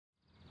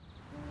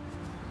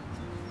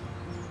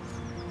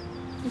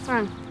What's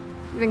wrong?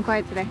 You've been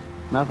quiet today.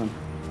 Nothing.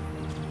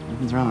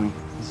 Nothing's wrong.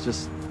 It's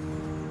just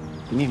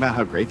thinking about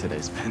how great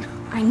today's been.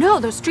 I know,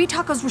 those street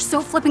tacos were so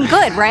flipping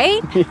good,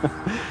 right?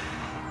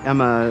 Yeah.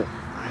 Emma,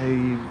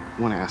 I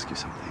want to ask you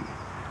something.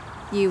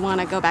 You want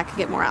to go back and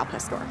get more al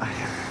pastor?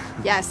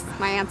 Yes,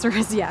 my answer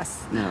is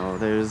yes. No,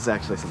 there's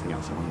actually something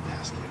else I wanted to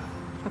ask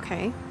you.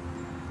 Okay.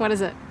 What is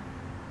it?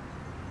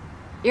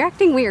 You're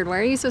acting weird. Why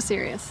are you so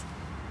serious?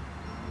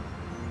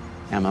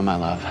 Emma, my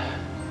love.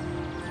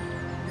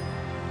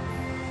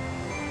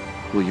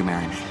 Will you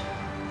marry me?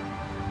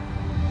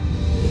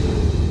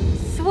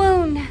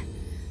 Swoon.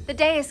 The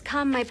day has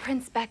come, my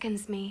prince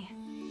beckons me.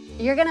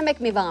 You're gonna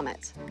make me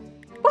vomit.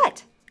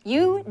 What?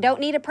 You don't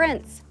need a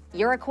prince.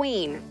 You're a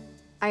queen.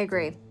 I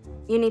agree.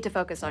 You need to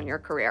focus on your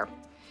career.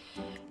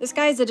 This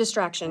guy's a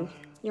distraction.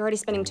 You're already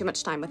spending too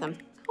much time with him.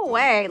 No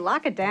way,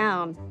 lock it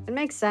down. It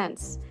makes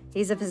sense.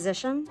 He's a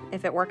physician.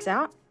 If it works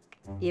out,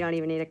 you don't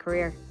even need a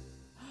career.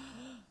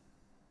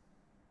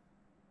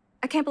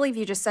 I can't believe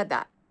you just said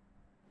that.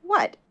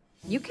 What?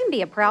 You can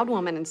be a proud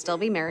woman and still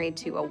be married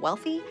to a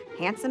wealthy,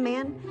 handsome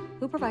man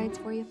who provides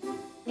for you.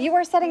 You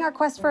are setting our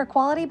quest for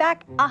equality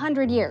back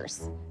 100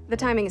 years. The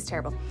timing is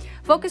terrible.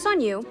 Focus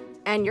on you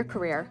and your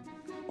career.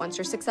 Once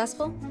you're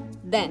successful,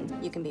 then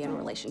you can be in a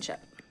relationship.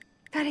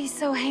 But he's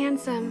so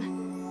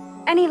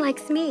handsome. And he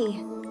likes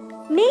me.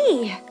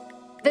 Me!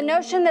 The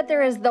notion that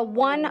there is the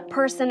one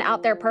person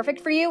out there perfect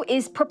for you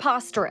is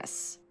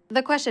preposterous.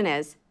 The question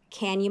is,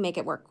 can you make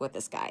it work with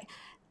this guy?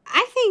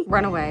 I think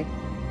run away.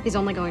 He's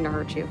only going to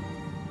hurt you.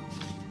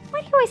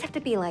 Why do you always have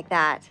to be like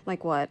that?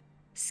 Like what?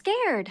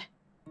 Scared.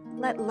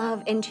 Let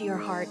love into your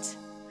heart.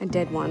 I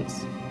did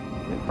once.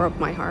 It broke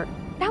my heart.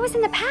 That was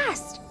in the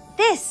past.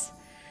 This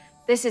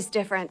is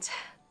different.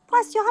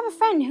 Plus, you'll have a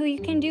friend who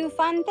you can do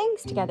fun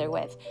things together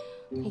with.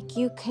 Like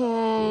you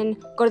can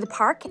go to the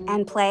park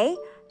and play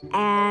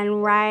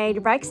and ride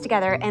your bikes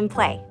together and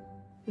play.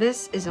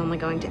 This is only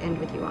going to end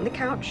with you on the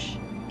couch,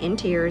 in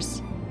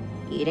tears,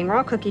 eating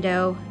raw cookie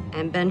dough,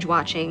 and binge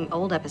watching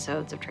old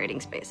episodes of Trading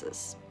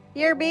Spaces.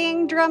 You're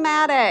being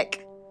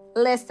dramatic.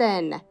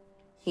 Listen,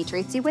 he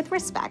treats you with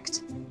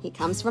respect. He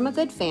comes from a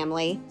good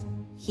family.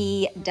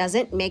 He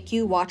doesn't make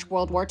you watch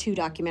World War II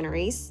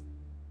documentaries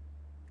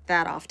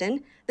that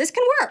often. This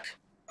can work.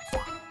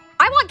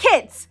 I want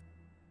kids.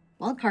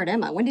 Wildcard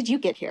Emma, when did you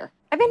get here?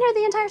 I've been here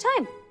the entire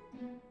time.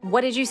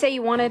 What did you say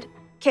you wanted?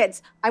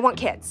 Kids. I want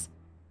kids.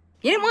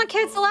 You didn't want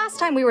kids the last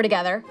time we were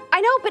together.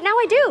 I know, but now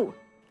I do.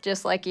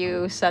 Just like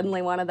you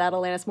suddenly wanted that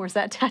Alanis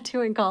Morissette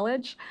tattoo in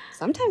college.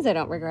 Sometimes I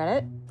don't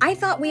regret it. I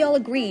thought we all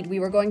agreed we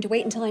were going to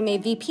wait until I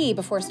made VP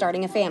before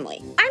starting a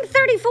family. I'm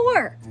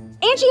 34.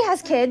 Angie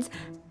has kids,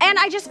 and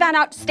I just found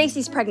out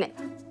Stacy's pregnant.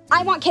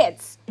 I want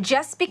kids.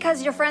 Just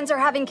because your friends are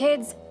having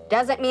kids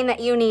doesn't mean that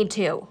you need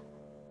to.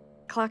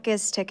 Clock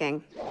is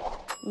ticking,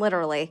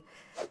 literally.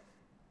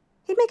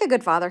 He'd make a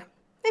good father.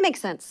 It makes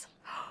sense.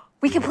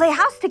 We could play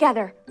house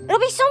together. It'll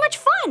be so much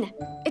fun.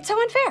 It's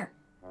so unfair.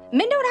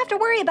 Men don't have to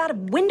worry about a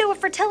window of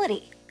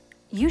fertility.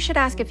 You should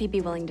ask if he'd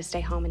be willing to stay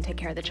home and take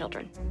care of the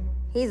children.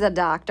 He's a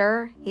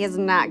doctor. He is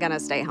not gonna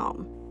stay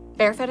home.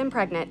 Barefoot and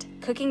pregnant,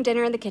 cooking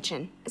dinner in the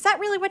kitchen. Is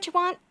that really what you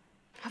want?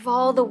 Of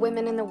all the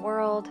women in the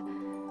world,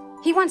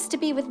 he wants to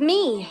be with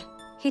me.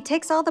 He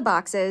ticks all the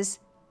boxes.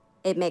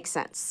 It makes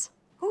sense.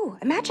 Ooh,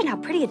 imagine how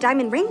pretty a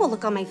diamond ring will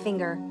look on my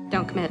finger.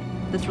 Don't commit.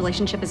 This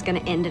relationship is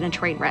gonna end in a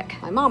train wreck.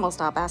 My mom will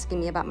stop asking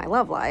me about my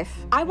love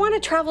life. I wanna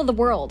travel the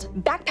world,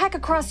 backpack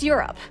across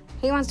Europe.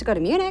 He wants to go to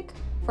Munich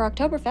for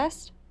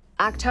Oktoberfest.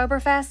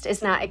 Oktoberfest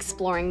is not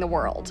exploring the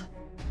world.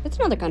 It's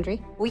another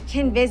country. We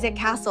can visit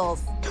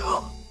castles.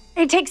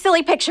 And take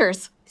silly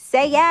pictures.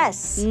 Say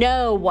yes.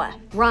 No.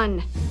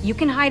 Run. You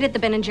can hide at the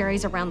Ben &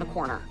 Jerry's around the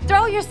corner.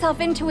 Throw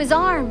yourself into his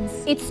arms.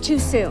 It's too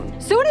soon.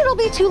 Soon it'll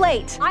be too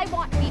late. I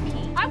want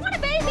VP. I want a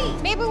baby.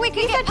 Maybe we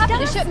can get puppies.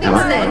 This shouldn't be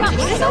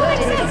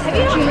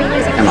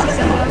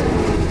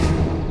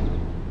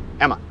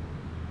Emma.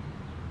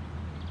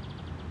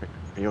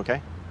 Are you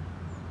okay?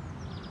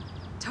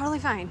 Totally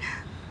fine.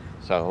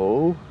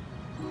 So,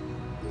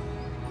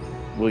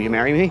 will you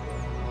marry me?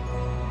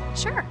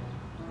 Sure.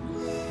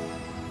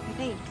 I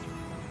think.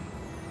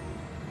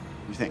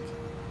 You think?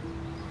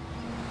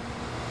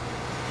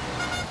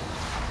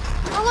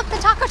 Oh, look, the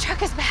taco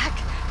truck is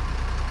back.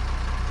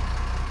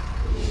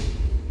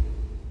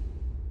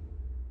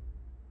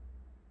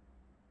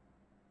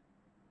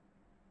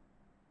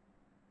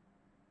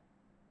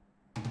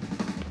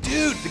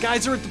 Dude, the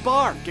guys are at the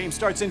bar. Game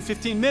starts in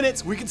 15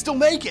 minutes. We can still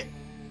make it.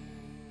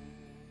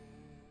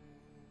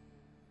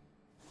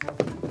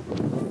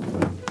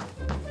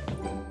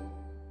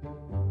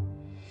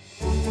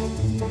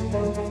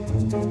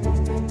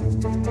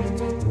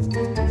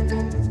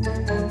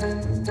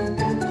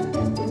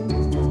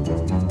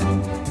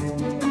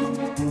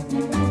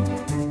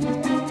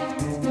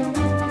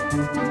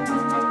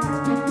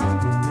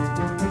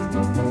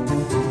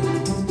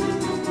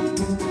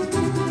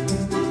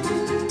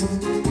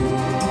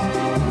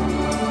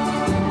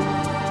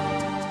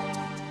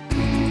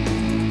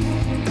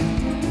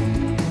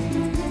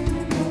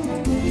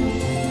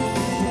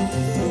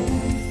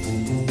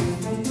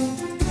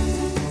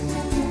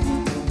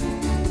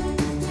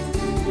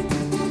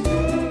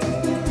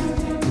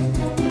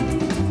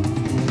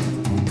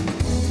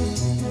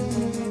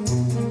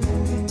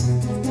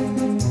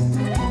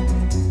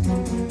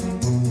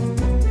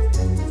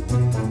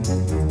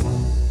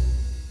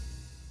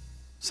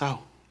 So,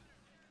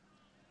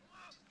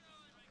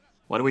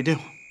 what do we do?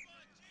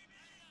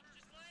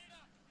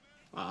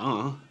 I don't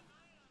know.